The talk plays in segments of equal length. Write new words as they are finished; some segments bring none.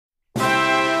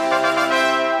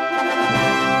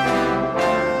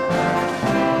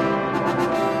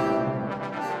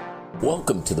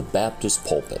Welcome to the Baptist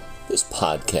Pulpit. This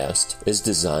podcast is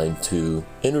designed to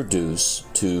introduce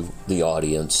to the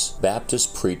audience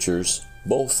Baptist preachers,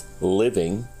 both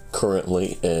living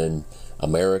currently in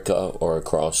America or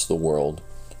across the world,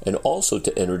 and also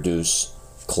to introduce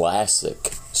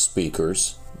classic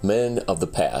speakers, men of the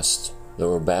past. There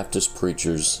were Baptist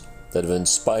preachers that have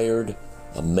inspired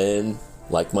men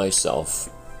like myself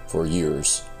for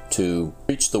years to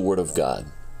preach the Word of God.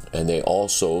 And they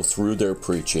also, through their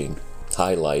preaching,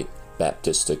 highlight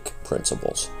Baptistic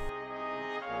principles.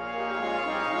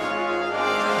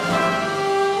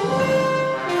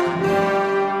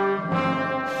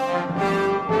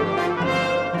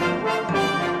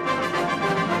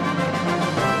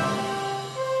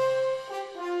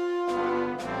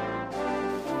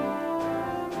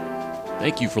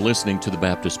 Thank you for listening to the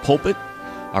Baptist Pulpit.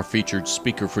 Our featured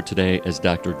speaker for today is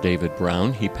Dr. David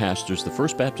Brown. He pastors the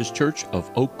First Baptist Church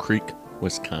of Oak Creek,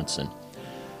 Wisconsin.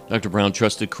 Dr. Brown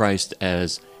trusted Christ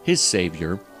as his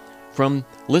Savior from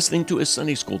listening to his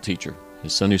Sunday school teacher.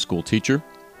 His Sunday school teacher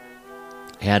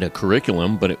had a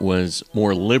curriculum, but it was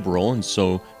more liberal, and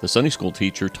so the Sunday school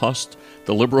teacher tossed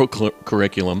the liberal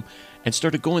curriculum and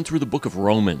started going through the book of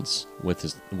Romans with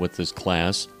his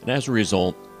class, and as a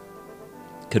result,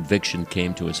 conviction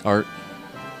came to his heart,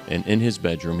 and in his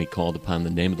bedroom he called upon the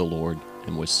name of the Lord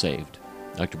and was saved.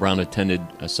 Dr. Brown attended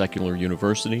a secular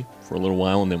university for a little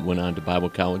while and then went on to Bible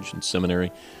college and seminary.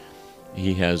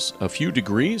 He has a few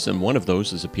degrees, and one of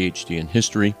those is a PhD in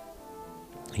history.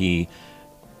 He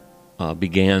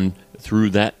began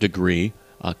through that degree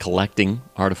collecting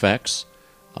artifacts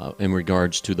in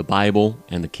regards to the Bible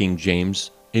and the King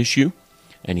James issue.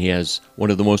 And he has one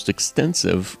of the most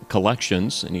extensive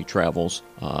collections, and he travels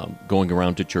going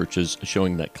around to churches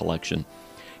showing that collection.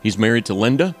 He's married to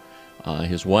Linda,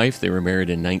 his wife. They were married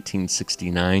in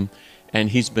 1969, and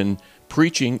he's been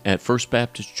preaching at First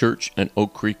Baptist Church in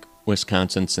Oak Creek,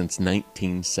 Wisconsin since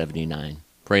 1979.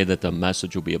 Pray that the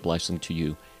message will be a blessing to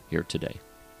you here today.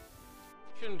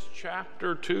 Galatians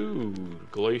chapter 2,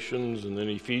 Galatians and then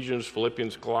Ephesians,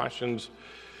 Philippians, Colossians,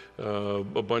 a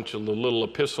bunch of the little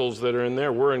epistles that are in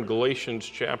there. We're in Galatians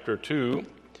chapter 2,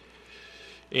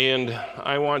 and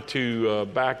I want to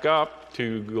back up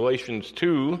to Galatians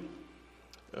 2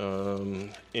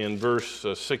 in verse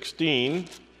 16.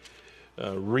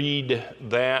 Read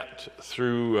that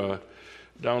through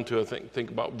down to, I think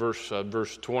about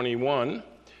verse 21.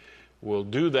 We'll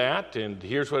do that, and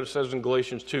here's what it says in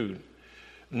Galatians 2.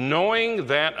 Knowing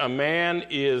that a man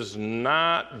is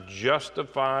not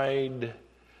justified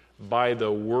by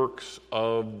the works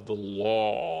of the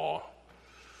law,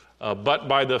 but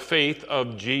by the faith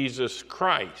of Jesus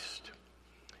Christ.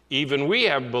 Even we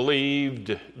have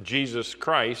believed Jesus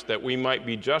Christ, that we might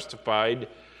be justified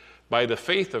by the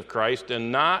faith of Christ, and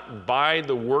not by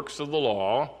the works of the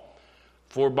law.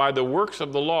 For by the works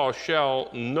of the law shall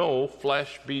no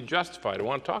flesh be justified. I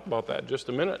want to talk about that in just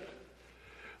a minute.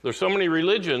 There's so many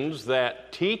religions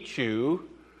that teach you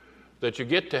that you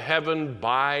get to heaven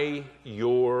by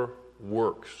your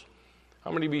works.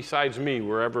 How many besides me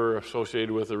were ever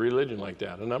associated with a religion like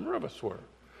that? A number of us were.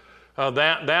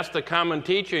 That's the common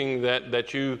teaching,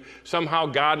 that you somehow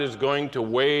God is going to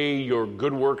weigh your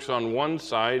good works on one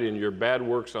side and your bad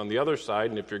works on the other side,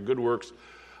 and if your good works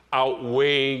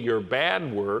outweigh your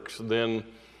bad works, then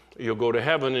you'll go to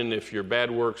heaven, and if your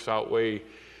bad works outweigh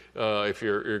if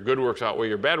your good works outweigh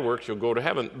your bad works, you'll go to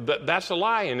heaven. That's a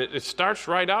lie, and it starts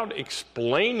right out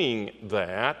explaining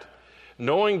that,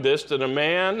 knowing this, that a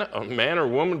man or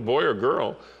woman, boy or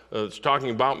girl, it's talking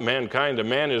about mankind, a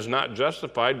man is not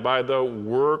justified by the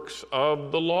works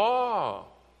of the law.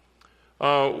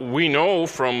 We know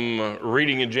from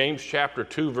reading in James chapter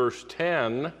 2, verse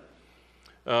 10,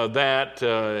 that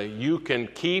you can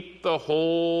keep the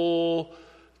whole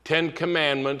 10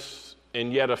 Commandments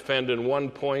and yet offend in one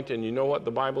point, and you know what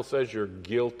the Bible says? You're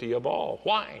guilty of all.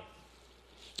 Why?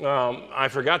 I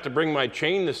forgot to bring my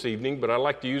chain this evening, but I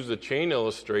like to use the chain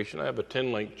illustration. I have a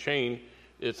 10-link chain.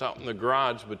 It's out in the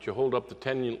garage, but you hold up the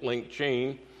 10-link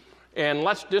chain, and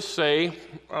let's just say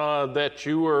that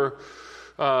you were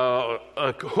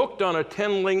hooked on a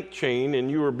 10-link chain,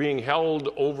 and you were being held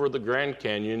over the Grand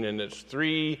Canyon, and it's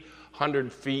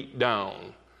 300 feet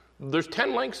down. There's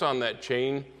 10 links on that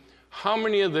chain. How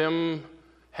many of them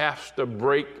have to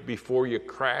break before you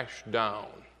crash down?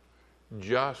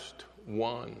 Just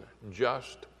one.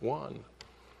 Just one.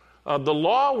 The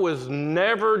law was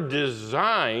never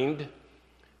designed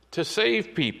to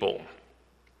save people.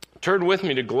 Turn with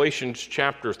me to Galatians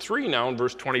chapter 3 now, in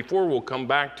verse 24. We'll come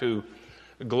back to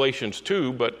Galatians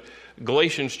 2, but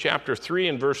Galatians chapter 3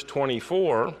 and verse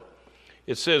 24,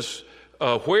 it says,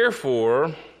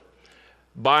 Wherefore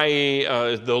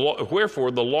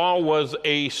Wherefore the law was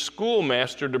a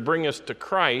schoolmaster to bring us to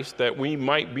Christ, that we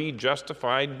might be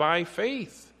justified by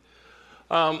faith.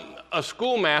 A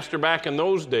schoolmaster back in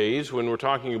those days, when we're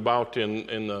talking about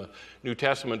in the New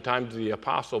Testament times of the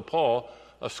Apostle Paul,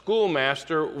 a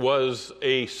schoolmaster was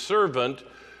a servant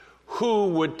who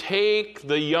would take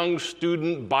the young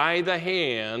student by the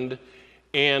hand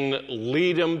and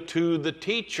lead him to the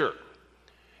teacher.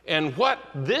 And what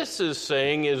this is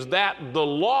saying is that the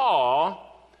law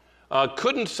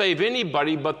couldn't save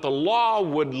anybody, but the law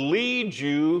would lead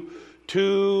you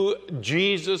to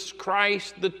Jesus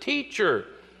Christ, the teacher.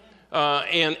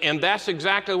 And that's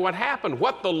exactly what happened.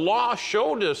 What the law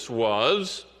showed us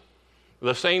was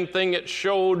the same thing it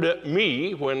showed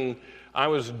me when I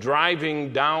was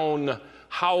driving down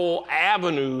Howell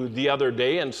Avenue the other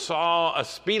day and saw a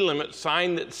speed limit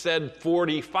sign that said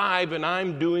 45, and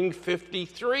I'm doing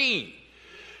 53.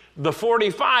 The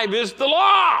 45 is the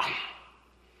law.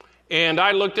 And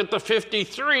I looked at the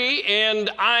 53, and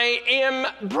I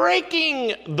am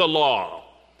breaking the law.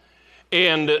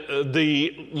 And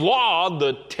the law,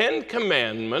 the Ten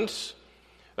Commandments,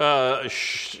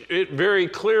 it very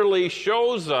clearly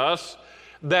shows us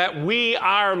that we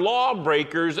are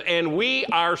lawbreakers and we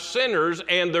are sinners,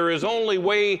 and there is only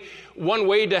one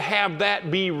way to have that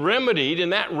be remedied,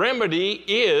 and that remedy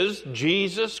is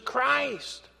Jesus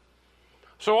Christ.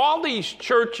 So all these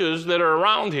churches that are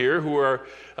around here who are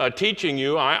teaching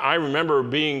you, I remember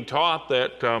being taught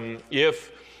that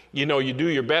if you do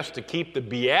your best to keep the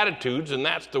Beatitudes, and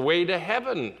that's the way to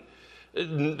heaven.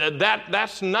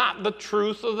 That's not the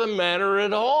truth of the matter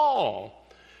at all.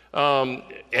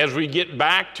 As we get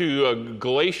back to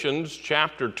Galatians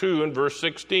chapter 2 and verse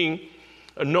 16,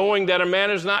 knowing that a man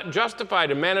is not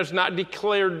justified, a man is not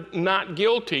declared not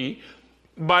guilty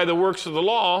by the works of the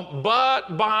law,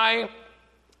 but by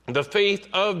the faith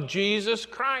of Jesus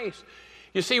Christ.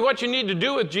 You see, what you need to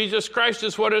do with Jesus Christ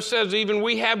is what it says, even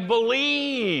we have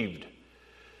believed.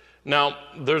 Now,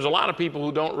 there's a lot of people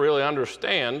who don't really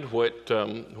understand what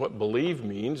believe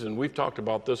means, and we've talked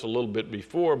about this a little bit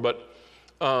before, but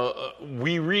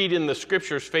we read in the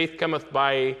Scriptures, faith cometh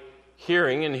by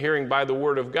hearing, and hearing by the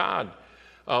Word of God.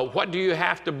 What do you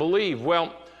have to believe?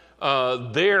 Well,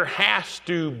 there has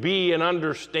to be an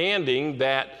understanding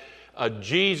that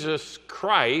Jesus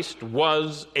Christ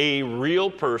was a real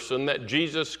person, that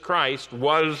Jesus Christ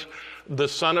was the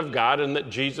Son of God, and that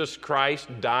Jesus Christ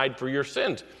died for your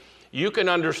sins. You can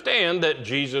understand that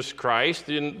Jesus Christ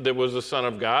that was the Son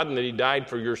of God, and that He died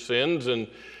for your sins, and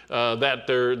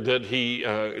that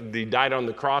he died on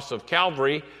the cross of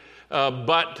Calvary,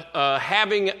 but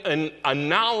having a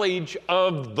knowledge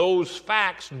of those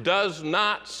facts does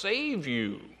not save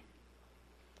you.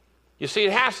 You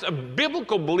see,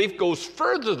 biblical belief goes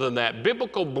further than that.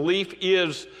 Biblical belief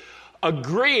is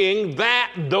agreeing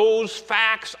that those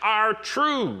facts are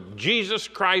true. Jesus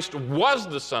Christ was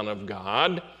the Son of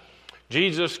God.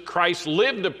 Jesus Christ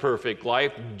lived a perfect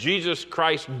life. Jesus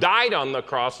Christ died on the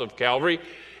cross of Calvary,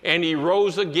 and He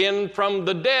rose again from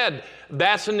the dead.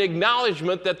 That's an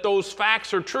acknowledgement that those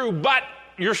facts are true, but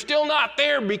you're still not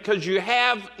there because you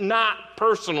have not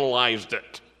personalized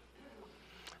it.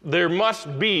 There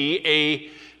must be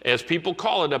as people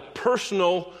call it, a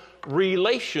personal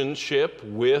relationship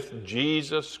with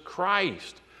Jesus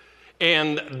Christ.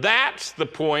 And that's the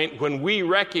point when we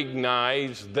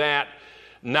recognize that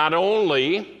not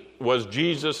only was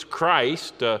Jesus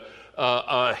Christ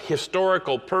a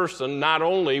historical person, not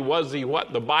only was He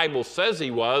what the Bible says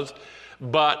He was,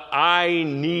 but I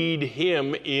need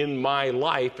Him in my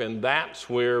life, and that's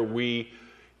where we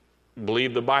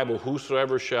believe the Bible,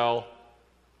 whosoever shall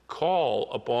call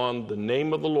upon the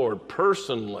name of the Lord,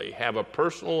 personally, have a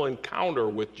personal encounter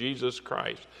with Jesus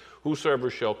Christ. Whosoever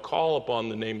shall call upon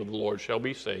the name of the Lord shall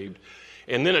be saved.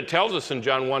 And then it tells us in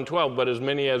John 1:12, but as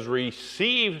many as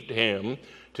received Him,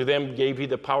 to them gave He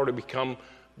the power to become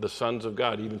the sons of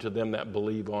God, even to them that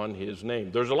believe on His name.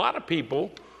 There's a lot of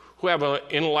people who have an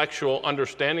intellectual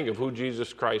understanding of who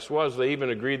Jesus Christ was. They even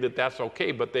agree that that's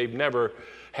okay, but they've never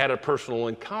had a personal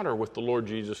encounter with the Lord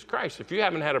Jesus Christ. If you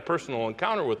haven't had a personal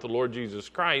encounter with the Lord Jesus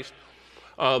Christ,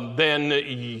 then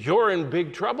you're in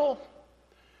big trouble.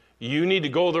 You need to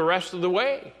go the rest of the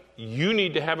way. You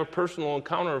need to have a personal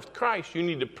encounter with Christ. You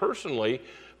need to personally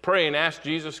pray and ask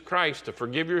Jesus Christ to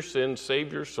forgive your sins,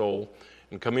 save your soul,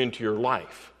 and come into your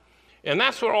life. And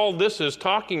that's what all this is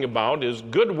talking about, is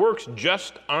good works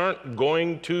just aren't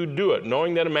going to do it.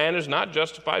 Knowing that a man is not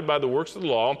justified by the works of the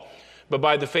law, but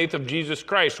by the faith of Jesus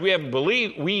Christ. We have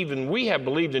believed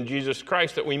in Jesus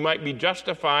Christ that we might be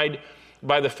justified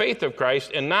by the faith of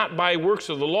Christ, and not by works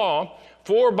of the law.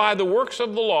 For by the works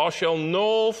of the law shall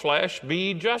no flesh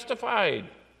be justified.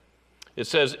 It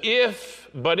says, if,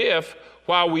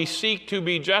 while we seek to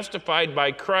be justified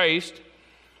by Christ,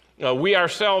 we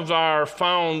ourselves are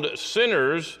found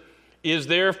sinners, is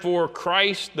therefore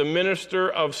Christ the minister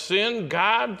of sin?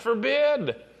 God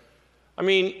forbid. I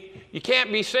mean, you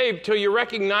can't be saved till you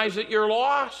recognize that you're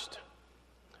lost.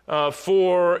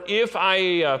 For if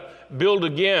I build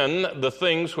again the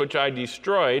things which I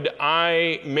destroyed,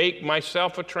 I make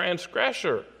myself a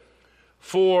transgressor.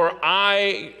 For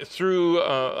I through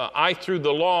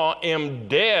the law am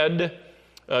dead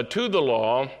to the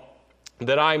law,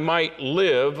 that I might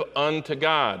live unto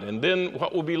God. And then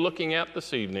what we'll be looking at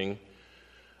this evening,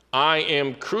 I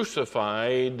am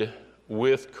crucified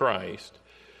with Christ.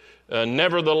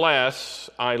 Nevertheless,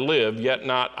 I live, yet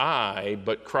not I,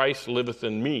 but Christ liveth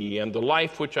in me. And the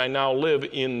life which I now live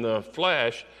in the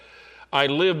flesh, I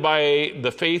live by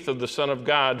the faith of the Son of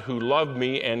God, who loved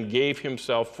me and gave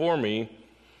himself for me.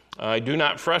 I do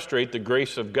not frustrate the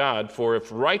grace of God, for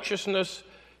if righteousness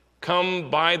come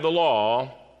by the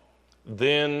law,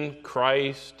 then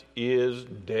Christ is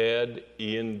dead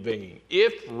in vain.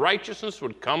 If righteousness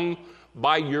would come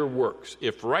by your works,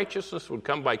 if righteousness would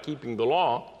come by keeping the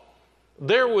law,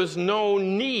 there was no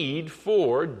need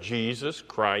for Jesus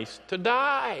Christ to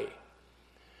die.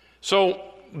 So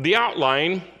the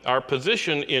outline, our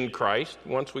position in Christ,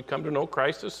 once we come to know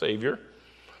Christ as Savior,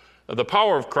 the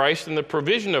power of Christ and the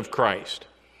provision of Christ.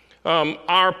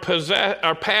 Our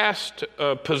past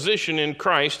position in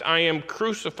Christ, I am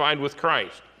crucified with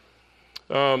Christ.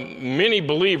 Many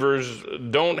believers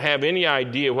don't have any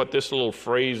idea what this little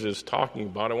phrase is talking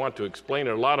about. I want to explain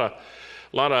it. A lot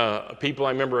of people I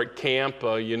remember at camp,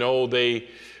 they take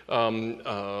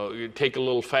a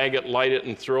little faggot, light it,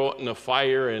 and throw it in a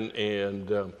fire, and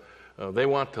they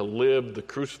want to live the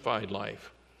crucified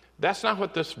life. That's not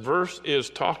what this verse is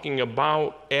talking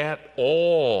about at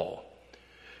all.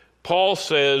 Paul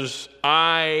says,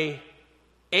 I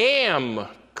am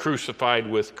crucified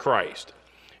with Christ.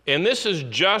 And this is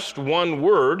just one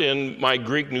word in my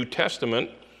Greek New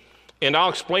Testament, and I'll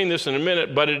explain this in a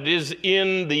minute, but it is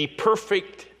in the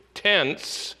perfect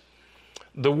tense.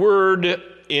 The word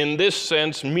in this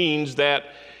sense means that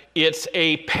it's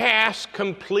a past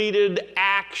completed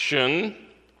action,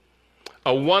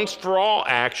 a once-for-all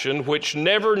action, which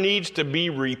never needs to be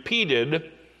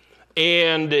repeated,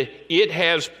 and it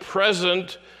has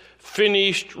present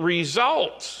finished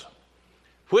results.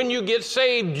 When you get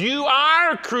saved, you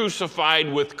are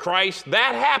crucified with Christ.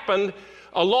 That happened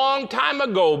a long time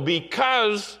ago,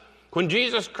 because when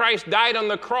Jesus Christ died on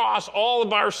the cross, all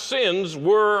of our sins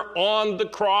were on the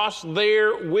cross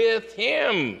there with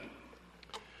him.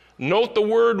 Note the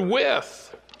word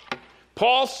with.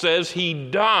 Paul says he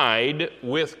died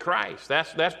with Christ.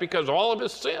 That's because all of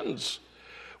his sins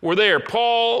were there.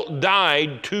 Paul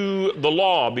died to the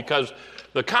law, because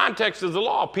the context of the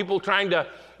law, people trying to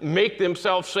make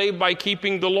themselves saved by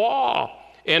keeping the law.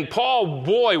 And Paul,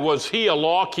 boy, was he a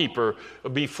law keeper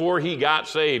before he got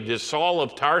saved. As Saul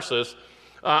of Tarsus,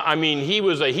 he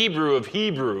was a Hebrew of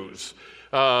Hebrews.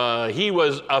 He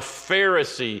was a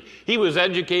Pharisee. He was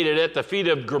educated at the feet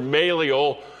of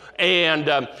Gamaliel. And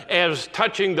as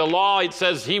touching the law, it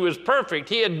says he was perfect.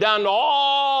 He had done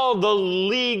all the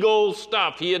legal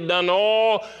stuff. He had done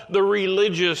all the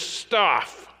religious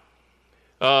stuff.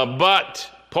 But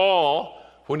Paul,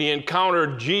 when he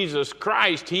encountered Jesus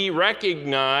Christ, he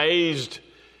recognized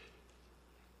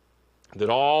that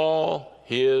all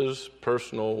his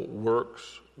personal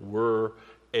works were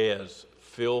as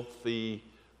filthy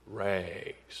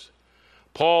rags.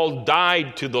 Paul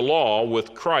died to the law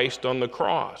with Christ on the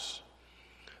cross.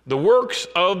 The works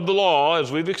of the law,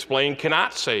 as we've explained,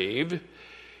 cannot save.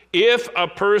 If a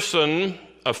person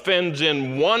offends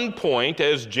in one point,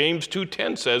 as James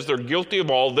 2:10 says, they're guilty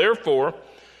of all. Therefore,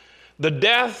 the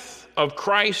death of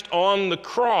Christ on the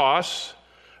cross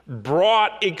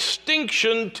brought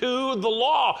extinction to the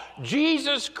law.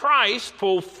 Jesus Christ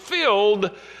fulfilled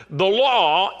the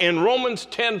law in Romans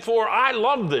 10:4. I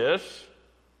love this.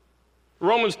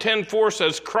 Romans 10:4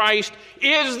 says, Christ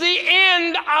is the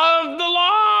end of the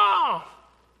law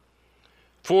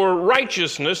for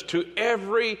righteousness to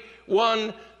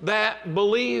everyone that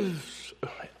believes,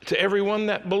 to everyone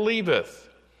that believeth.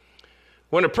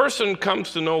 When a person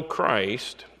comes to know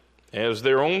Christ as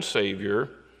their own Savior,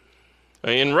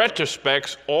 in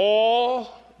retrospect, all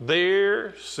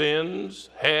their sins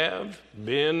have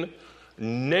been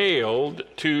nailed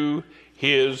to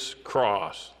his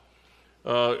cross.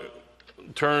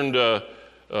 Turn to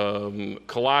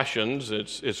Colossians.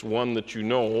 It's one that you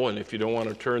know, and if you don't want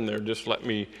to turn there, just let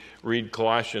me read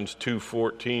Colossians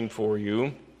 2:14 for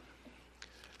you.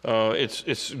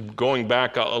 It's going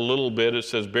back a little bit. It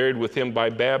says, buried with him by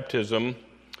baptism,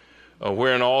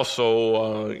 wherein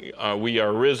also we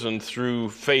are risen through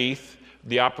faith,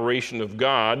 the operation of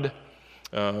God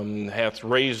hath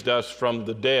raised us from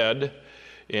the dead.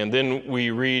 And then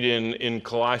we read in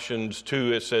Colossians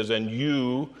 2, it says, and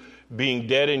you, being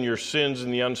dead in your sins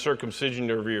and the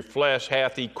uncircumcision of your flesh,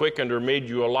 hath he quickened or made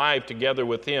you alive together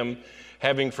with him,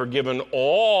 having forgiven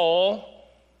all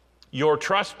your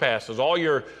trespasses, all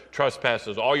your past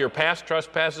trespasses, all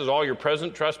your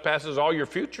present trespasses, all your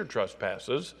future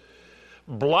trespasses,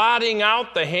 blotting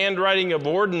out the handwriting of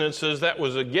ordinances that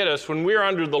was against us. When we were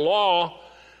under the law,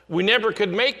 we never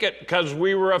could make it because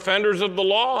we were offenders of the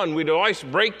law and we'd always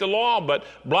break the law, but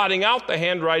blotting out the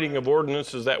handwriting of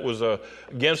ordinances that was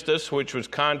against us, which was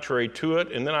contrary to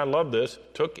it. And then I love this,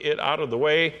 took it out of the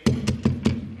way,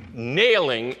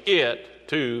 nailing it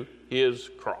to his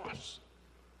cross.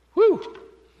 Whew!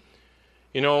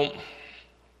 You know,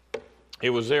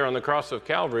 it was there on the cross of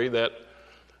Calvary that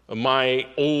my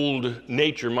old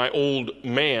nature, my old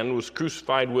man was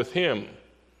crucified with him.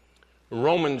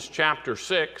 Romans chapter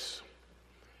 6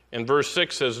 and verse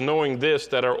 6 says, knowing this,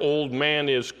 that our old man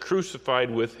is crucified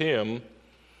with him,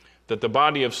 that the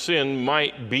body of sin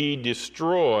might be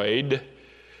destroyed,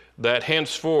 that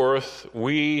henceforth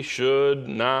we should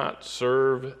not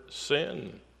serve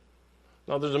sin.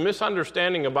 Now, there's a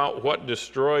misunderstanding about what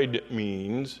destroyed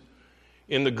means.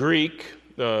 In the Greek,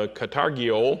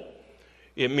 katargio,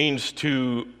 it means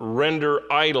to render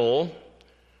idle,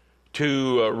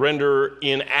 to render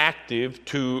inactive,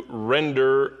 to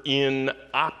render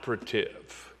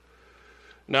inoperative.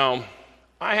 Now,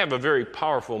 I have a very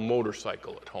powerful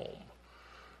motorcycle at home.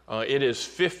 It is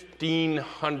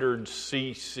 1,500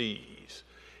 cc's.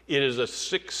 It is a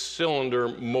 6-cylinder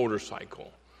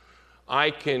motorcycle.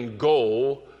 I can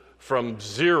go from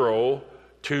 0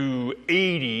 to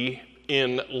 80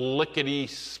 in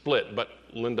lickety-split, but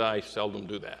Linda, I seldom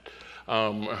do that.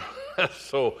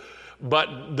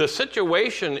 But the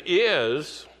situation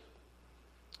is,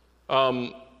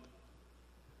 when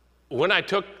I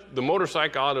took the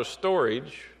motorcycle out of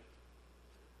storage,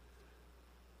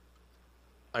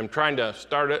 I'm trying to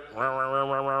start it.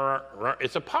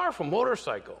 It's a powerful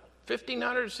motorcycle,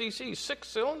 1,500 cc's, 6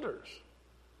 cylinders.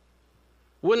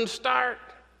 Wouldn't start.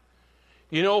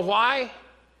 You know why?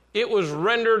 It was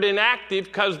rendered inactive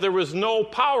because there was no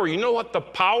power. You know what the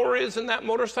power is in that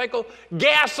motorcycle?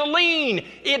 Gasoline.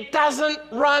 It doesn't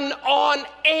run on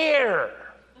air.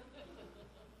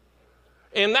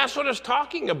 And that's what it's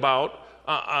talking about.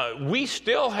 We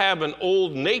still have an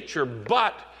old nature,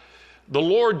 but the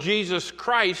Lord Jesus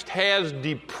Christ has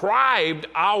deprived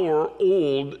our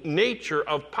old nature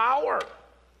of power.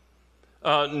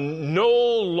 No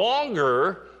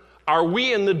longer are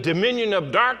we in the dominion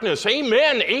of darkness.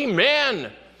 Amen,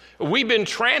 amen. We've been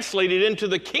translated into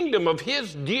the kingdom of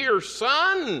his dear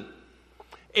Son.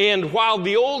 And while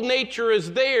the old nature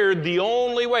is there, the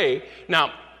only way.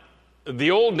 Now,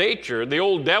 the old nature, the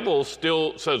old devil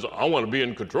still says, I want to be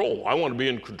in control. I want to be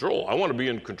in control. I want to be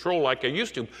in control like I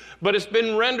used to. But it's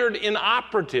been rendered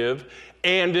inoperative.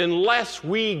 And unless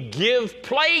we give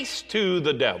place to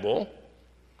the devil,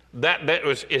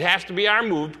 it has to be our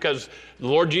move because the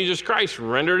Lord Jesus Christ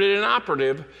rendered it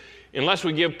inoperative. Unless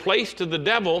we give place to the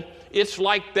devil, it's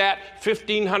like that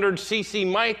 1,500 cc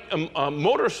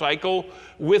motorcycle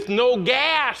with no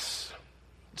gas.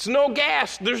 It's no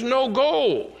gas. There's no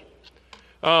go.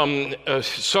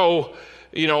 So,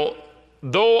 you know,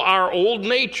 though our old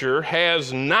nature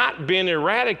has not been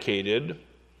eradicated,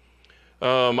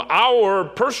 our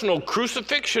personal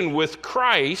crucifixion with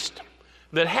Christ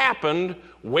that happened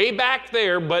way back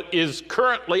there but is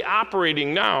currently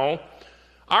operating now,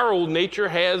 our old nature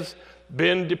has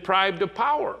been deprived of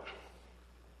power.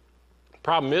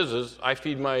 Problem is I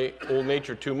feed my old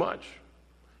nature too much.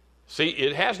 See,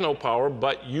 it has no power,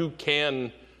 but you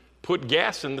can put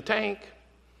gas in the tank.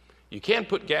 You can't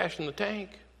put gas in the tank.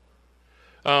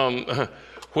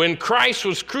 When Christ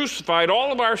was crucified,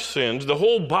 all of our sins, the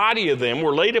whole body of them,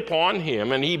 were laid upon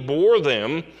him, and he bore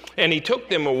them, and he took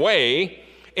them away,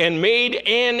 and made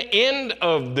an end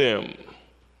of them.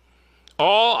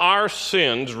 All our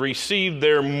sins received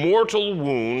their mortal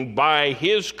wound by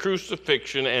his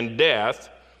crucifixion and death,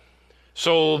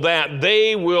 so that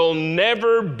they will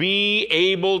never be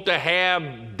able to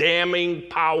have damning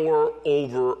power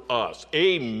over us.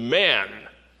 Amen.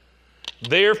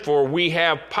 Therefore, we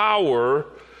have power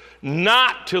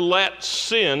not to let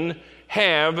sin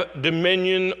have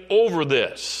dominion over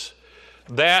this.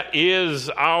 That is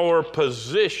our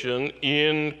position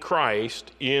in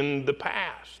Christ in the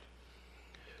past.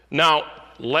 Now,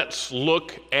 let's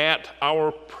look at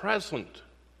our present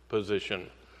position.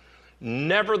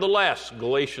 Nevertheless,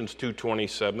 Galatians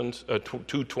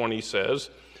 2:20 says,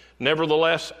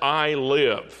 nevertheless I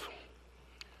live.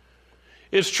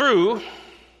 It's true,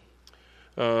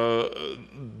 the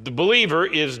believer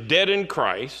is dead in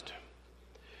Christ,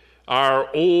 our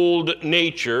old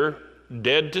nature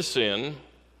dead to sin.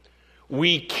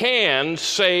 We can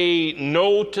say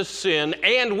no to sin,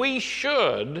 and we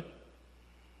should,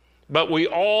 but we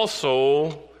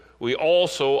also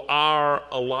are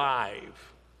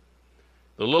alive.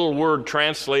 The little word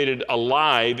translated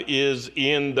alive is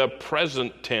in the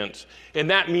present tense, and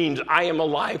that means I am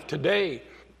alive today.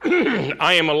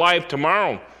 I am alive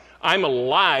tomorrow. I'm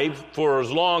alive for as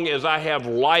long as I have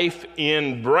life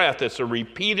in breath. It's a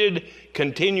repeated,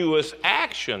 continuous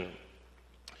action.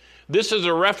 This is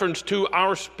a reference to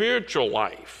our spiritual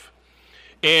life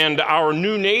and our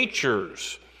new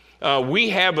natures. We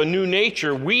have a new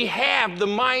nature. We have the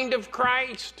mind of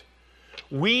Christ.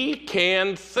 We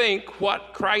can think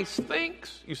what Christ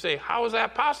thinks. You say, how is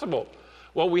that possible?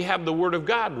 Well, we have the Word of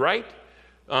God, right?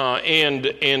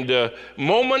 And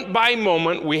moment by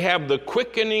moment, we have the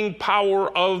quickening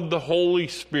power of the Holy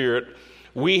Spirit.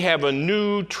 We have a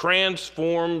new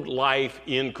transformed life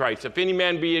in Christ. If any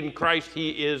man be in Christ,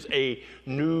 he is a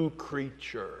new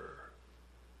creature.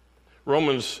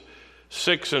 Romans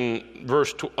 6 and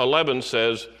verse 11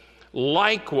 says,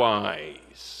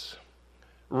 likewise,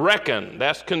 reckon,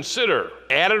 that's consider,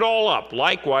 add it all up.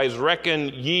 Likewise,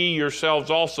 reckon ye yourselves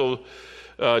also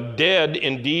dead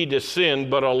indeed to sin,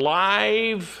 but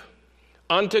alive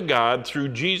unto God through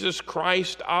Jesus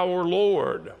Christ our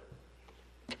Lord.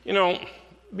 You know,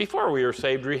 before we were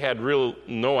saved, we had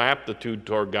no aptitude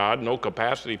toward God, no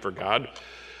capacity for God.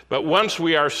 But once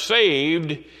we are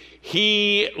saved,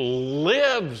 He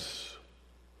lives,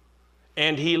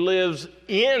 and He lives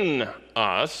in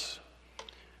us.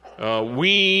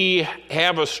 We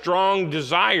have a strong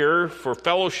desire for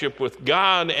fellowship with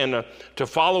God and to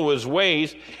follow His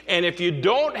ways. And if you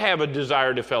don't have a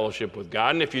desire to fellowship with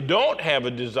God, and if you don't have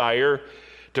a desire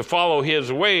to follow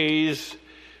His ways,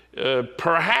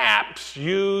 perhaps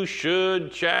you should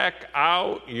check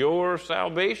out your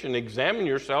salvation. Examine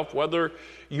yourself whether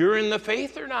you're in the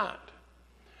faith or not.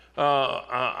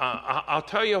 I'll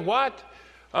tell you what.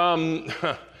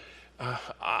 I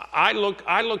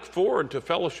look forward to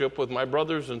fellowship with my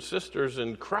brothers and sisters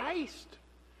in Christ.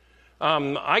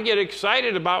 I get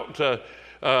excited about, you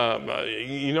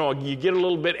get a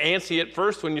little bit antsy at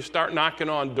first when you start knocking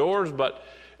on doors, but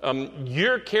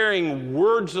you're carrying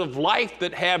words of life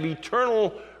that have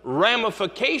eternal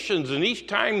ramifications. And each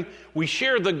time we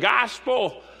share the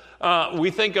gospel,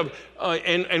 we think of,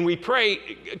 and we pray,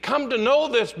 come to know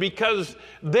this, because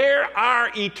there are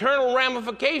eternal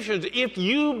ramifications. If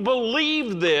you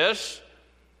believe this,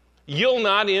 you'll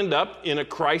not end up in a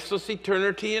Christless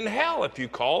eternity in hell if you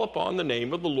call upon the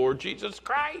name of the Lord Jesus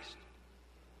Christ.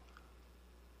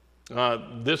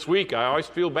 This week, I always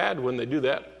feel bad when they do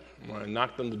that. When I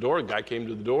knocked on the door, a guy came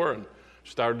to the door and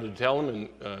started to tell him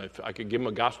if I could give him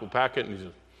a gospel packet, and he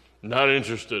said, not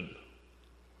interested.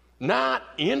 Not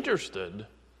interested.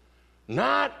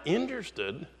 Not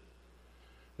interested.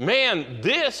 Man,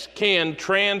 this can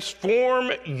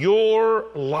transform your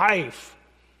life.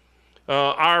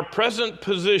 Our present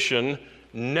position,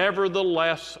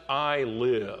 nevertheless I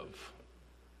live.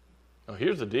 Now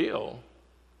here's the deal.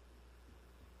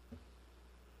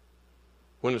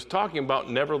 When it's talking about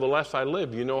nevertheless I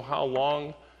live, you know how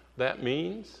long that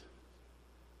means?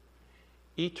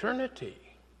 Eternity.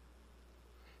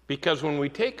 Because when we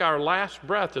take our last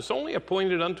breath, it's only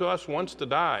appointed unto us once to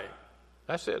die.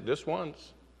 That's it, just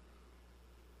once.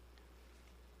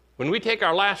 When we take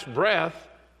our last breath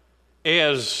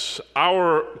as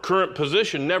our current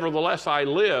position, nevertheless I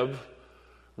live,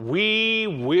 we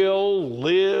will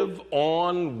live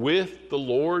on with the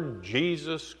Lord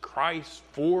Jesus Christ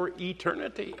for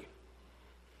eternity.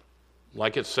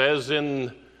 Like it says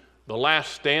in the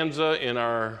last stanza in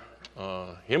our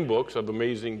hymn books of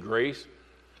Amazing Grace,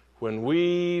 when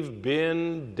we've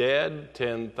been dead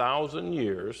 10,000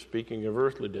 years, speaking of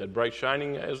earthly dead, bright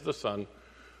shining as the sun,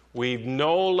 we've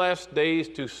no less days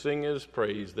to sing His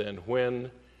praise than when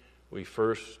we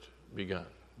first begun.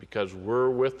 Because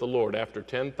we're with the Lord after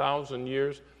 10,000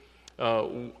 years.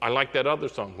 I like that other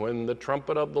song, when the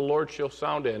trumpet of the Lord shall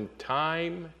sound and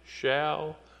time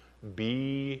shall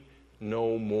be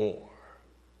no more.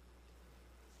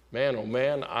 Man, oh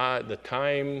man, the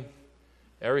time,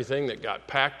 everything that got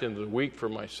packed into the week for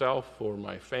myself, for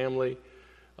my family,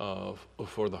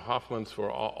 for the Hoffmans, for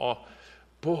all.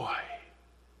 Boy,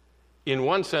 in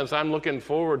one sense, I'm looking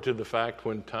forward to the fact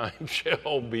when time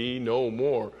shall be no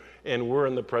more and we're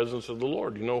in the presence of the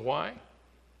Lord. You know why?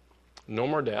 No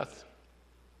more death,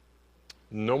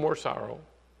 no more sorrow,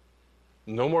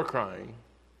 no more crying,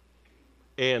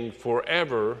 and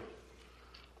forever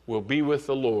we'll be with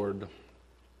the Lord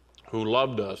who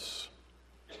loved us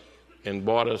and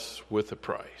bought us with a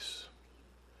price.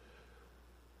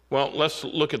 Well, let's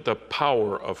look at the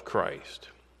power of Christ.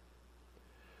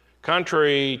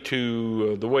 Contrary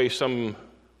to the way some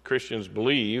Christians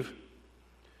believe,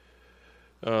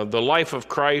 the life of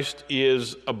Christ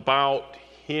is about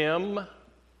Him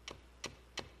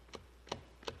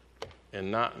and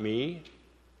not me.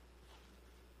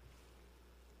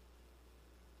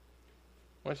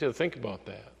 I want you to think about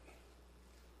that.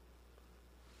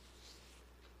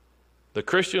 The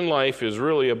Christian life is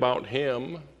really about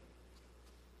Him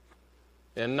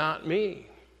and not me.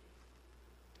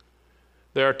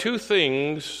 There are two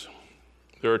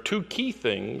key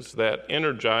things that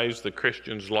energize the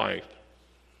Christian's life.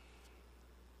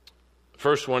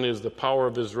 First one is the power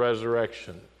of His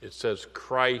resurrection. It says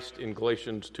Christ in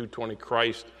Galatians 2:20,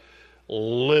 Christ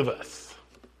liveth.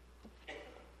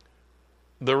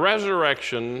 The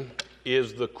resurrection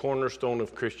is the cornerstone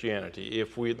of Christianity.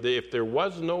 If there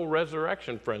was no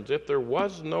resurrection, friends, if there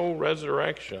was no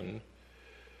resurrection,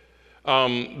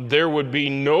 there would be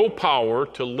no power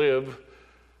to live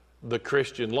the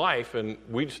Christian life, and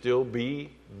we'd still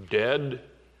be dead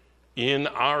in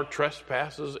our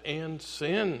trespasses and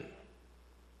sin.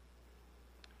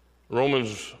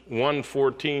 Romans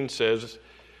 1:14 says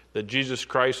that Jesus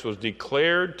Christ was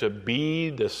declared to be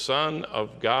the Son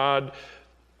of God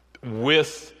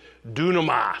with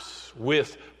dunamis,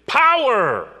 with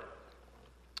power.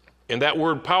 And that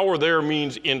word power there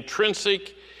means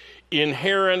intrinsic,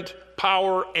 inherent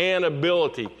power and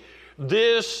ability.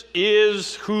 This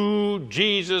is who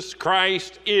Jesus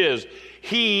Christ is.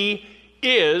 He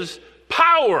is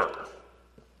power.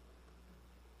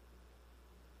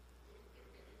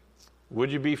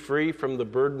 Would you be free from the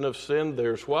burden of sin?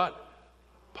 There's what?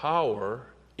 Power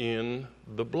in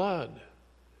the blood.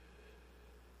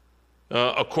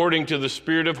 According to the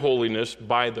Spirit of holiness,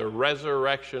 by the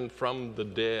resurrection from the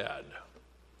dead.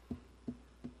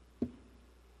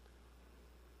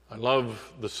 I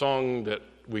love the song that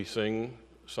we sing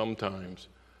sometimes.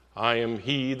 I am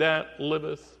he that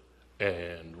liveth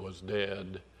and was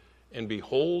dead, and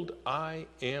behold, I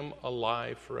am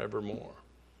alive forevermore.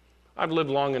 I've lived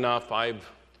long enough. I've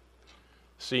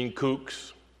seen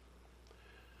kooks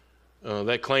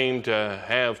that claim to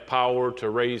have power to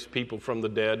raise people from the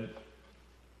dead.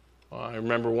 I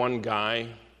remember one guy,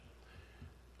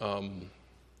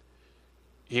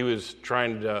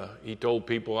 he told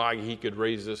people he could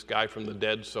raise this guy from the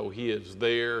dead, so he is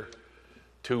there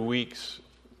 2 weeks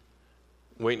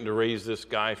waiting to raise this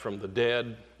guy from the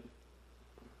dead.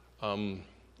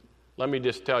 Let me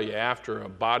just tell you, after a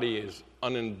body is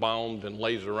unembalmed and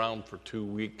lays around for 2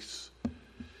 weeks,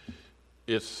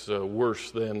 it's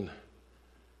worse than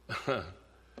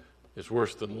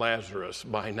Lazarus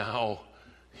by now.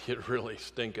 It really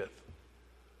stinketh.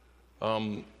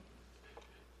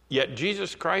 Yet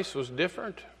Jesus Christ was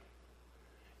different.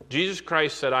 Jesus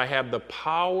Christ said, I have the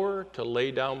power to lay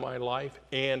down my life,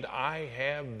 and I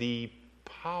have the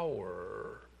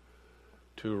power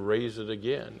to raise it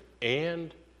again.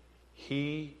 And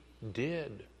He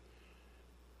did.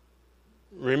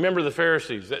 Remember the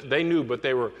Pharisees. They knew, but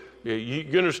they were, you're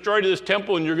going to destroy this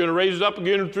temple and you're going to raise it up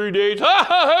again in 3 days.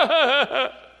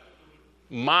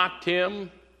 Mocked Him.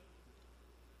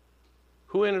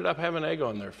 Who ended up having egg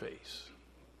on their face?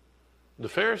 The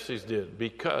Pharisees did,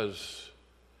 because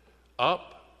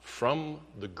up from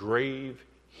the grave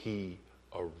He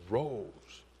arose.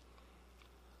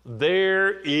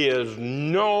 There is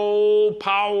no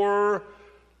power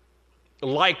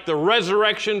like the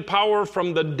resurrection power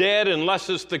from the dead unless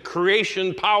it's the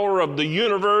creation power of the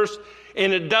universe.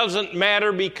 And it doesn't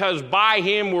matter, because by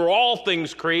Him were all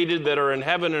things created that are in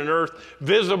heaven and earth,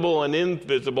 visible and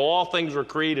invisible. All things were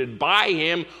created by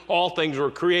Him. All things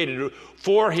were created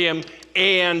for Him.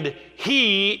 And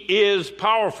He is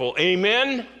powerful.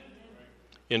 Amen?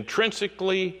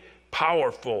 Intrinsically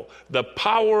powerful. The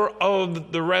power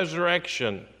of the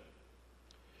resurrection.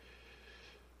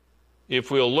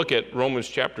 If we'll look at Romans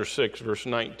chapter 6, verse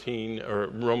 19, or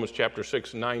Romans chapter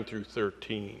 6, 9 through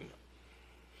 13.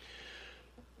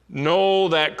 Know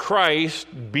that Christ,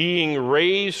 being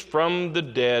raised from the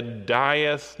dead,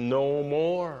 dieth no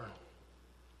more.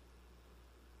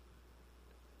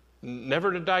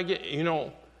 Never to die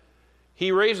again.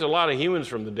 He raised a lot of humans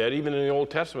from the dead. Even in the Old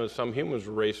Testament, some humans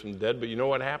were raised from the dead, but you know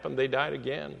what happened? They died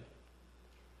again.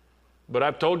 But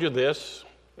I've told you this,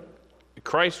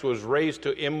 Christ was raised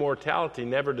to immortality,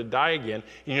 never to die again.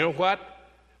 And you know what?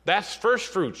 That's first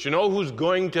fruits. You know who's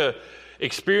going to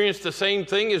experience the same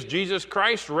thing as Jesus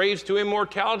Christ, raised to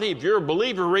immortality? If you're a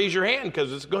believer, raise your hand,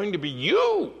 because it's going to be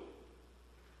you.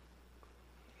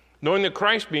 Knowing that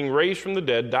Christ, being raised from the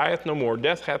dead, dieth no more,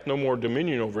 death hath no more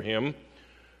dominion over him.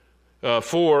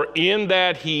 For in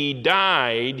that he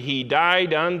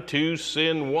died unto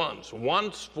sin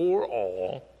once for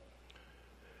all.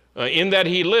 In that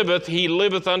he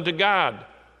liveth unto God.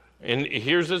 And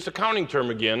here's this accounting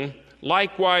term again.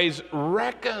 Likewise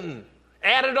reckon,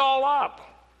 add it all up,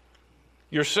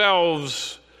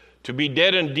 yourselves to be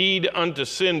dead indeed unto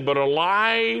sin, but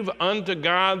alive unto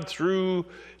God through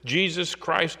Jesus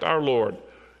Christ our Lord.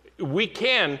 We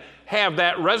can have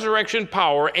that resurrection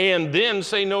power and then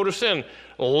say no to sin.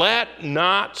 Let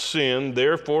not sin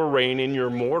therefore reign in your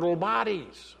mortal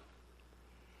bodies,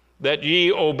 that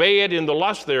ye obey it in the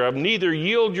lust thereof. Neither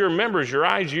yield your members, your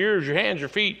eyes, your ears, your hands, your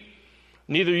feet,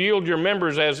 neither yield your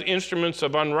members as instruments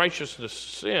of unrighteousness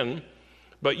sin,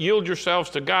 but yield yourselves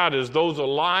to God as those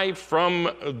alive from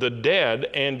the dead,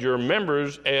 and your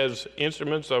members as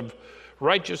instruments of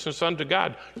righteousness unto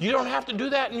God. You don't have to do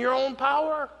that in your own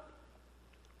power.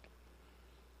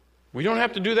 We don't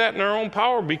have to do that in our own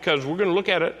power, because we're going to look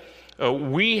at it.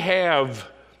 We have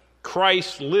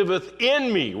Christ liveth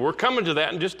in me. We're coming to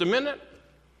that in just a minute.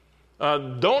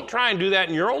 Don't try and do that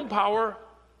in your own power.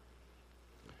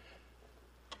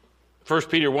 1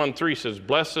 Peter 1:3 says,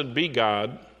 Blessed be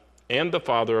God and the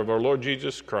Father of our Lord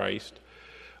Jesus Christ.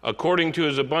 According to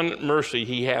his abundant mercy,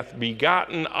 he hath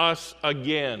begotten us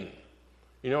again.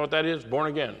 You know what that is? Born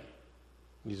again.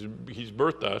 He's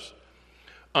birthed us.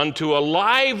 Unto a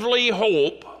lively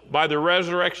hope by the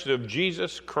resurrection of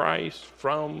Jesus Christ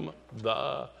from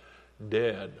the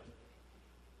dead.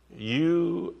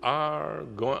 You are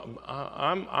going,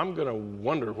 I'm going to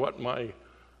wonder what my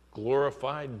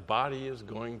glorified body is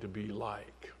going to be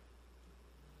like.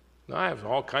 Now, I have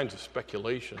all kinds of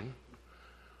speculation,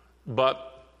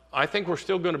 but I think we're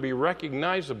still going to be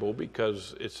recognizable,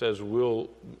 because it says we'll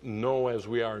know as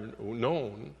we are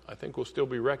known. I think we'll still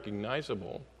be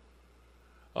recognizable.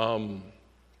 What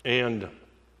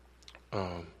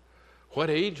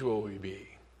age will we be?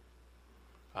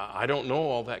 I don't know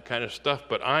all that kind of stuff,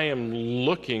 but I am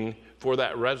looking for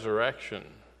that resurrection.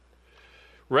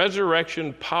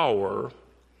 Resurrection power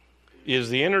is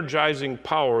the energizing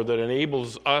power that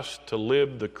enables us to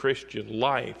live the Christian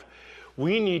life.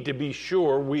 We need to be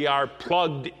sure we are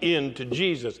plugged into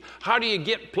Jesus. How do you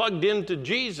get plugged into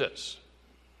Jesus?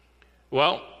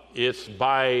 Well, it's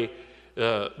by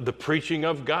the preaching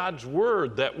of God's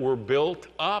word that we're built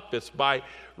up. It's by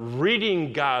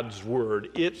reading God's word.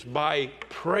 It's by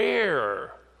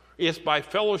prayer. It's by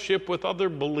fellowship with other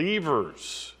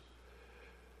believers.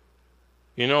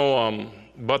 You know,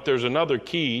 but there's another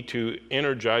key to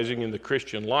energizing in the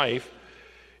Christian life,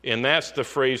 and that's the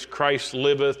phrase, Christ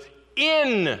liveth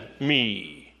in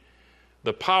me.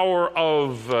 The power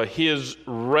of his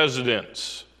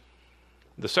residence.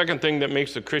 The second thing that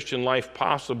makes the Christian life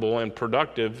possible and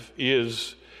productive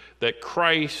is that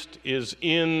Christ is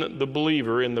in the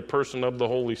believer in the person of the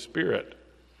Holy Spirit.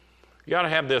 You got to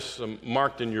have this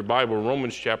marked in your Bible.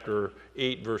 Romans chapter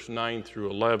 8, verse 9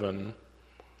 through 11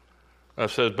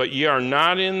 says, But ye are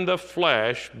not in the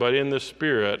flesh, but in the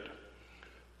Spirit.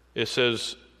 It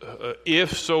says,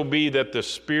 if so be that the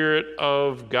Spirit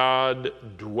of God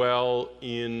dwell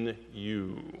in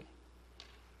you.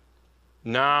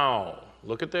 Now,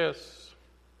 look at this.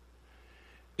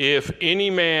 If any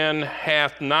man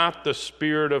hath not the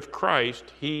Spirit of Christ,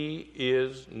 he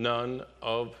is none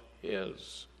of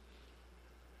his.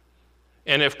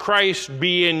 And if Christ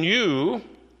be in you,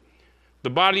 the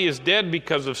body is dead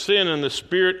because of sin, and the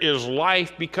Spirit is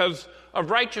life because of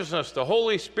righteousness. The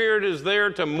Holy Spirit is there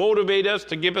to motivate us,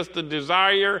 to give us the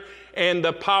desire and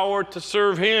the power to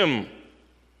serve him.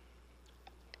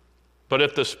 But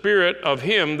if the Spirit of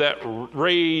him that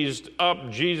raised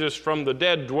up Jesus from the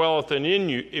dead dwelleth in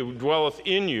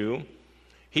you,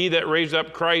 he that raised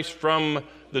up Christ from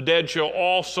the dead shall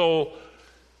also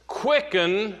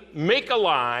quicken, make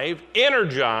alive,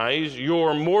 energize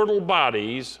your mortal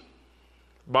bodies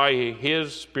by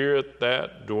his Spirit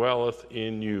that dwelleth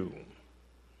in you.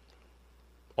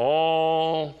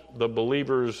 All the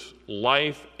believer's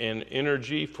life and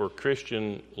energy for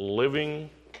Christian living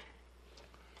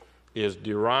is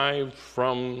derived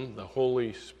from the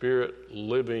Holy Spirit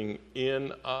living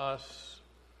in us.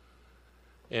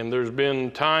 And there's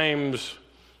been times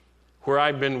where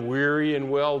I've been weary in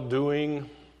well-doing,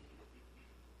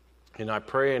 and I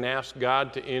pray and ask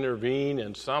God to intervene,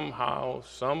 and somehow,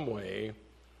 some way,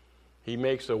 He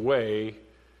makes a way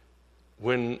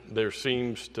when there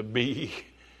seems to be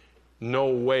no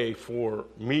way for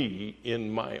me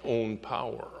in my own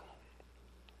power.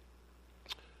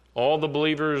 All the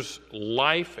believer's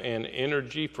life and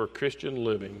energy for Christian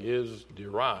living is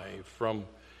derived from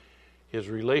his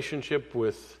relationship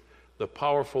with the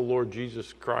powerful Lord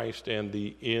Jesus Christ and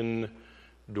the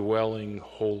indwelling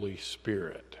Holy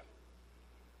Spirit.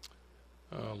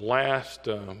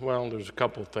 There's a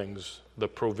couple things. The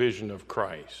provision of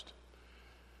Christ.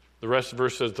 The rest of the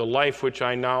verse says, the life which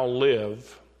I now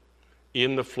live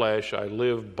in the flesh, I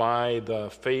live by the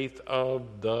faith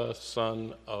of the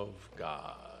Son of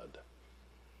God.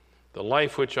 The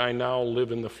life which I now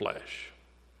live in the flesh.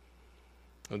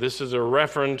 This is a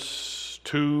reference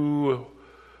to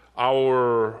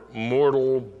our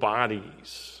mortal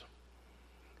bodies.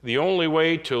 The only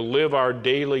way to live our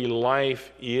daily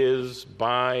life is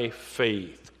by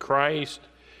faith. Christ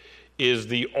is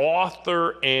the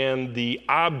author and the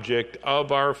object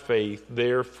of our faith.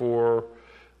 Therefore,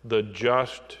 the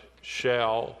just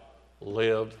shall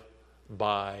live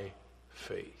by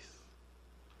faith.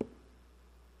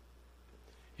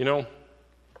 You know,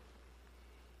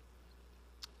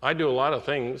 I do a lot of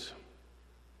things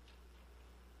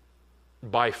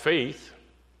by faith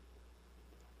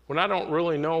when I don't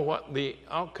really know what the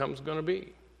outcome's going to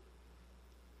be.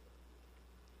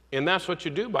 And that's what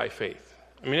you do by faith.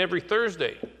 I mean, every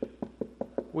Thursday,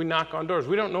 we knock on doors.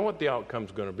 We don't know what the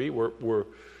outcome's going to be.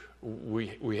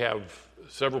 We have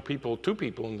several people, 2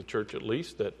 people in the church at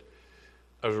least, that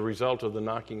as a result of the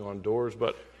knocking on doors.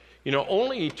 But, you know,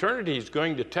 only eternity is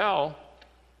going to tell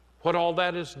what all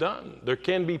that is done. There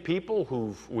can be people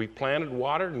who we planted,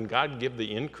 watered, and God give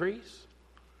the increase.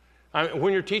 I mean,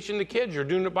 when you're teaching the kids, you're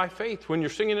doing it by faith. When you're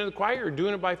singing in the choir, you're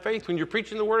doing it by faith. When you're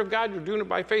preaching the Word of God, you're doing it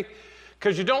by faith.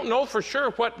 Because you don't know for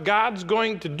sure what God's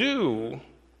going to do,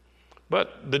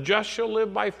 but the just shall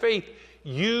live by faith.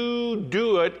 You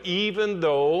do it even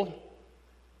though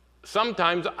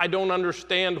sometimes I don't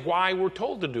understand why we're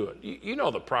told to do it. You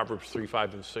know the Proverbs 3,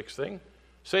 5, and 6 thing.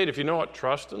 Say it if you know it.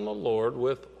 Trust in the Lord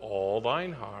with all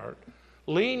thine heart.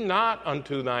 Lean not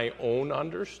unto thy own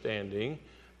understanding,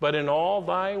 but in all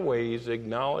thy ways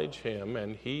acknowledge him,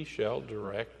 and he shall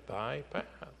direct thy path.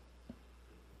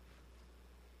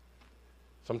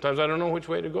 Sometimes I don't know which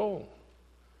way to go.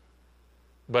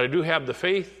 But I do have the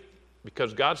faith,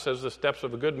 because God says the steps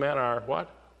of a good man are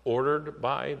what? Ordered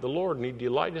by the Lord, and he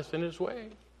delighteth in his way.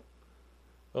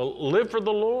 Live for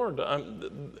the Lord.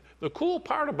 The cool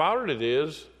part about it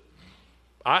is,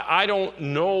 I don't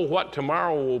know what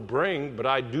tomorrow will bring, but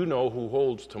I do know who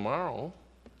holds tomorrow.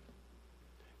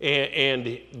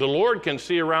 And the Lord can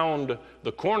see around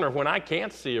the corner when I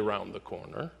can't see around the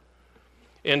corner.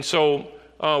 And so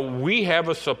we have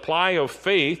a supply of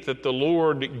faith that the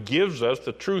Lord gives us.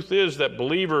 The truth is that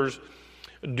believers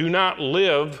do not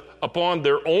live upon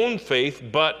their own faith,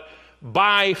 but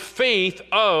by faith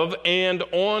of and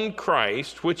on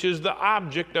Christ, which is the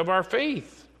object of our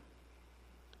faith.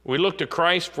 We look to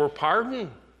Christ for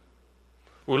pardon.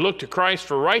 We look to Christ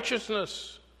for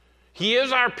righteousness. He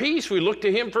is our peace. We look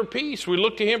to him for peace. We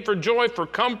look to him for joy, for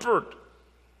comfort,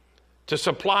 to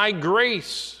supply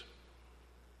grace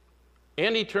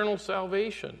and eternal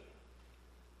salvation.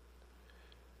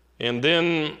 And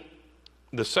then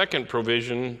the second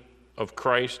provision of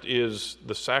Christ is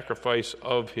the sacrifice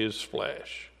of his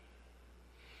flesh.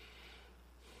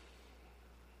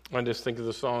 I just think of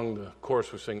the song, the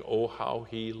chorus we sing, "Oh, how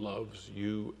he loves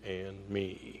you and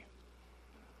me."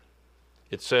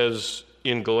 It says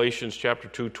in Galatians chapter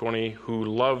 2:20, "Who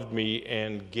loved me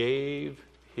and gave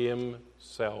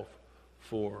himself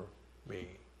for me."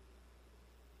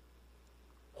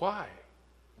 Why?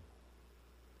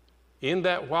 In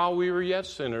that while we were yet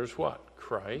sinners, what?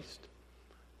 Christ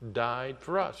died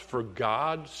for us. For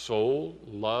God so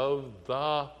loved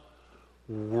the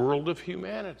world of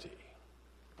humanity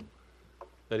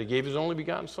that he gave his only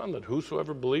begotten Son, that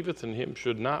whosoever believeth in him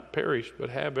should not perish, but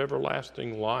have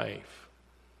everlasting life.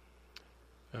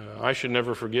 I should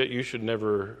never forget, you should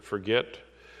never forget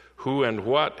who and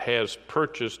what has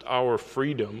purchased our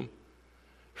freedom.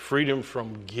 Freedom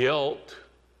from guilt,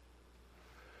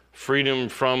 freedom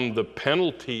from the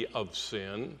penalty of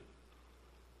sin,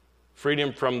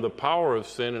 freedom from the power of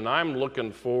sin, and I'm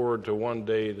looking forward to one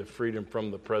day the freedom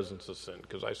from the presence of sin,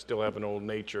 because I still have an old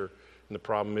nature, and the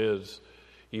problem is,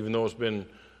 even though it's been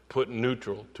put in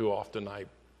neutral, too often I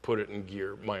put it in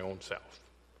gear my own self.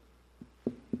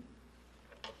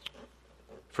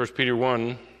 1 Peter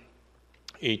 1,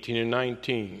 18 and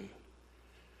 19.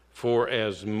 For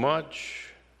as much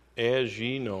as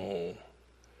ye know,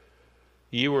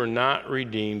 ye were not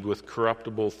redeemed with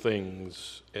corruptible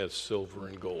things as silver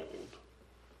and gold.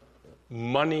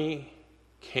 Money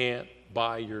can't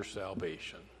buy your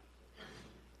salvation.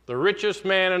 The richest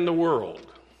man in the world,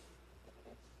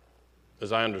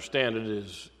 as I understand it,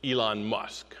 is Elon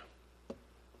Musk.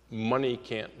 Money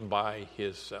can't buy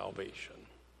his salvation.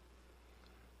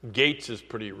 Gates is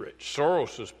pretty rich.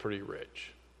 Soros is pretty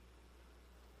rich.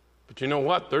 But you know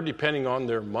what? They're depending on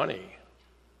their money.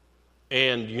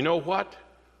 And you know what?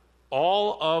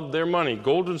 All of their money,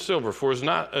 gold and silver, for as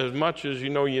much as you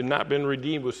know you've not been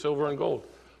redeemed with silver and gold,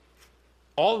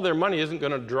 all of their money isn't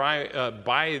going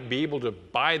to be able to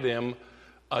buy them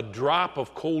a drop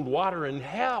of cold water in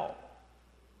hell.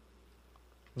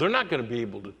 They're not going to be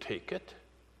able to take it.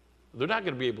 They're not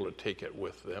going to be able to take it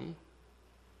with them.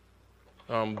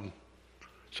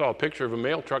 Saw a picture of a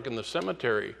mail truck in the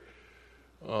cemetery,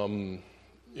 and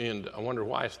I wonder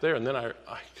why it's there. And then I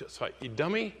just thought, you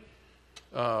dummy,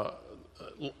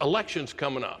 election's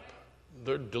coming up.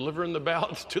 They're delivering the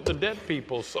ballots to the dead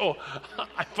people. So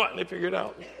I finally figured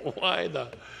out why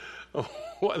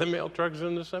the mail truck's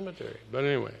in the cemetery. But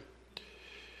anyway,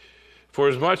 for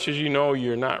as much as you know,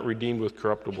 you're not redeemed with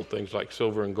corruptible things like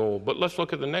silver and gold. But let's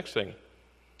look at the next thing.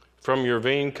 From your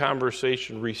vain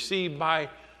conversation received by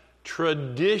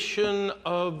tradition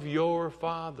of your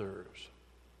fathers.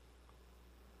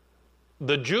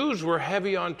 The Jews were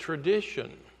heavy on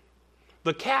tradition.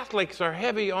 The Catholics are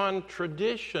heavy on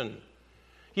tradition.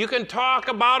 You can talk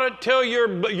about it till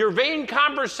your vain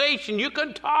conversation. You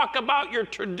can talk about your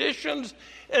traditions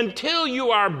until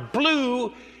you are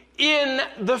blue in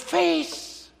the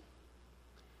face.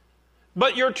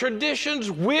 But your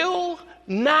traditions will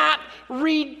not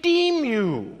redeem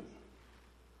you.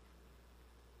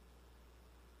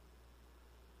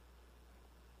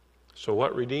 So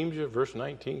what redeems you? Verse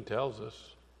 19 tells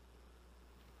us.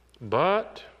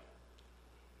 But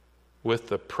with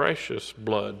the precious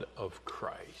blood of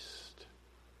Christ,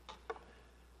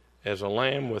 as a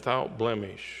lamb without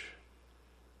blemish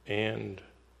and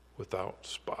without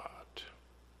spot.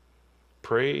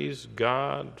 Praise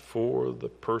God for the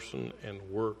person and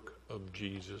work of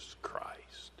Jesus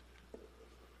Christ.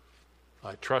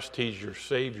 I trust He's your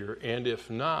Savior, and if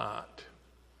not,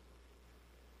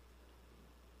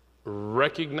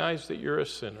 recognize that you're a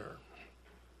sinner.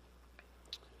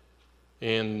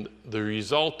 And the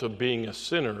result of being a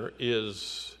sinner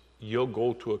is you'll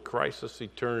go to a crisis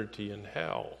eternity in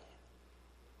hell.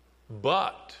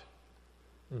 But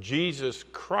Jesus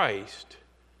Christ,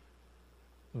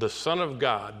 the Son of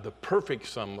God, the perfect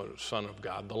Son of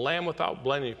God, the Lamb without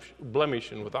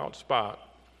blemish and without spot,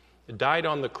 died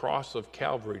on the cross of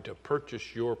Calvary to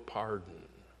purchase your pardon.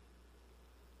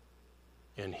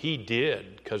 And He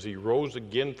did, because He rose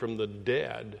again from the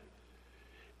dead.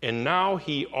 And now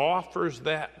He offers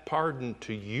that pardon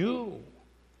to you,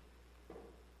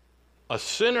 a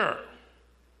sinner.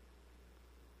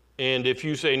 And if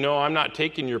you say, no, I'm not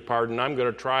taking your pardon, I'm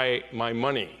going to try my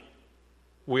money.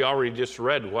 We already just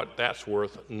read what that's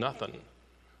worth, nothing.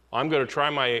 I'm going to try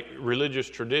my religious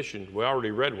tradition. We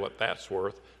already read what that's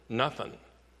worth, nothing.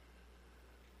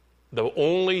 The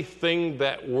only thing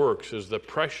that works is the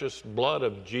precious blood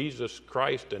of Jesus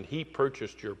Christ, and He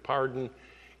purchased your pardon,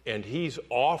 and He's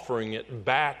offering it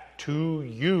back to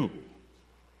you.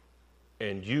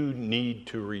 And you need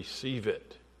to receive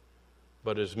it.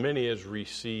 But as many as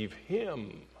receive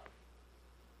Him,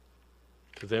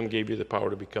 to them gave you the power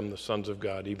to become the sons of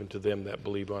God, even to them that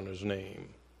believe on His name.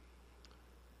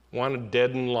 One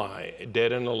dead and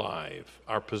alive,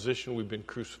 our position, we've been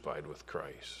crucified with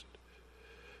Christ.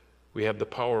 We have the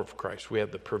power of Christ. We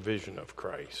have the provision of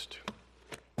Christ.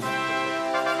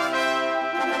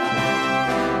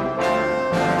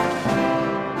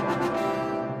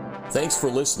 Thanks for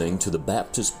listening to the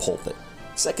Baptist Pulpit.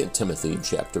 2 Timothy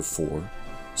chapter 4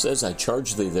 says, I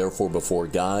charge thee therefore before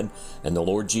God and the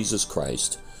Lord Jesus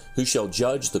Christ, who shall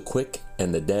judge the quick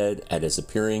and the dead at His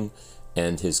appearing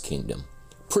and His kingdom.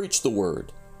 Preach the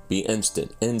word, be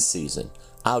instant, in season,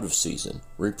 out of season,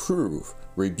 reprove,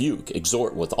 rebuke,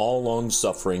 exhort with all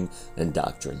long-suffering and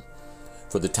doctrine.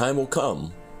 For the time will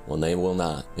come when they will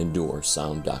not endure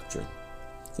sound doctrine.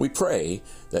 We pray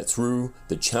that through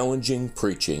the challenging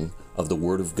preaching of the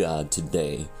Word of God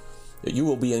today, that you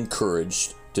will be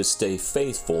encouraged to stay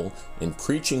faithful in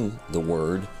preaching the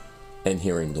Word and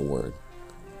hearing the Word.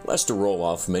 Lester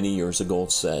Roloff many years ago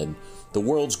said, the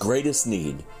world's greatest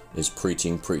need is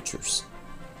preaching preachers.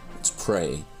 Let's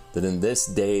pray that in this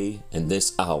day and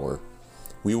this hour,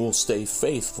 we will stay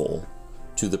faithful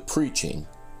to the preaching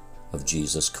of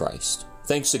Jesus Christ.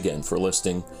 Thanks again for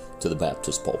listening to the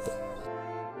Baptist Pulpit.